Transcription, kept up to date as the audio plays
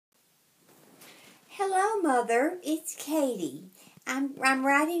Hello, Mother. It's Katie. I'm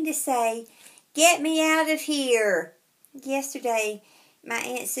writing to say, get me out of here. Yesterday, my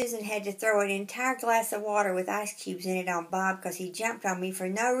Aunt Susan had to throw an entire glass of water with ice cubes in it on Bob because he jumped on me for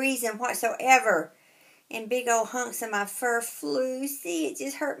no reason whatsoever. And big old hunks of my fur flew. See, it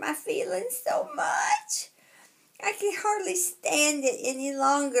just hurt my feelings so much. I can hardly stand it any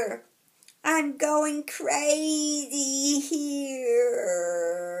longer. I'm going crazy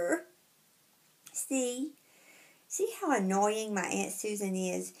here. See how annoying my Aunt Susan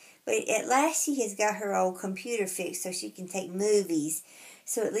is? But at last she has got her old computer fixed so she can take movies.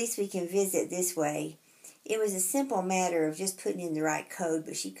 So at least we can visit this way. It was a simple matter of just putting in the right code,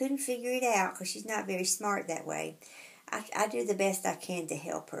 but she couldn't figure it out because she's not very smart that way. I do the best I can to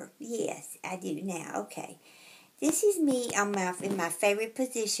help her. Yes, I do now. Okay. This is me in my favorite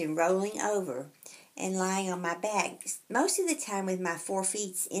position, rolling over and lying on my back, most of the time with my 4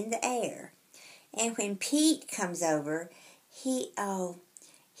 feet in the air. And when Pete comes over, he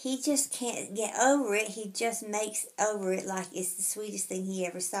just can't get over it. He just makes over it like it's the sweetest thing he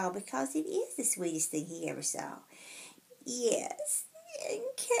ever saw, because it is the sweetest thing he ever saw. Yes. And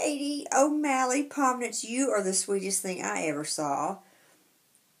Katie O'Malley Pomnitz, you are the sweetest thing I ever saw.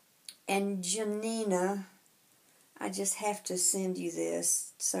 And Janina, I just have to send you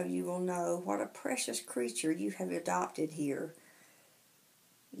this so you will know what a precious creature you have adopted here.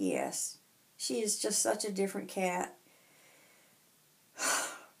 Yes. She is just such a different cat.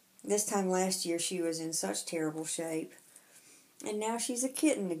 This time last year she was in such terrible shape. And now she's a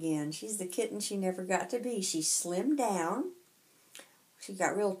kitten again. She's the kitten she never got to be. She slimmed down. She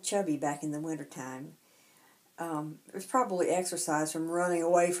got real chubby back in the wintertime. It was probably exercise from running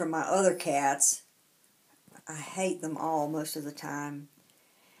away from my other cats. I hate them all most of the time.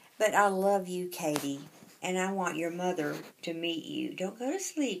 But I love you, Katie. And I want your mother to meet you. Don't go to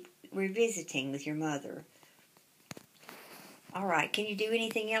sleep. We're visiting with your mother. All right. Can you do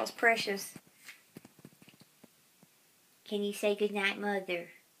anything else, precious? Can you say goodnight, Mother?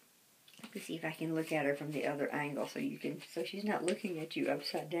 Let me see if I can look at her from the other angle so she's not looking at you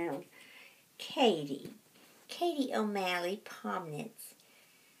upside down. Katie O'Malley Pomnitz.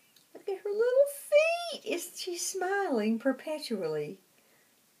 Look at her little feet. She's smiling perpetually.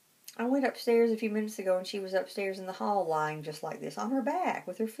 I went upstairs a few minutes ago and she was upstairs in the hall lying just like this on her back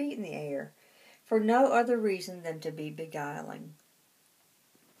with her feet in the air for no other reason than to be beguiling.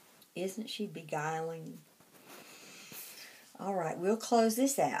 Isn't she beguiling? All right, we'll close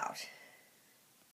this out.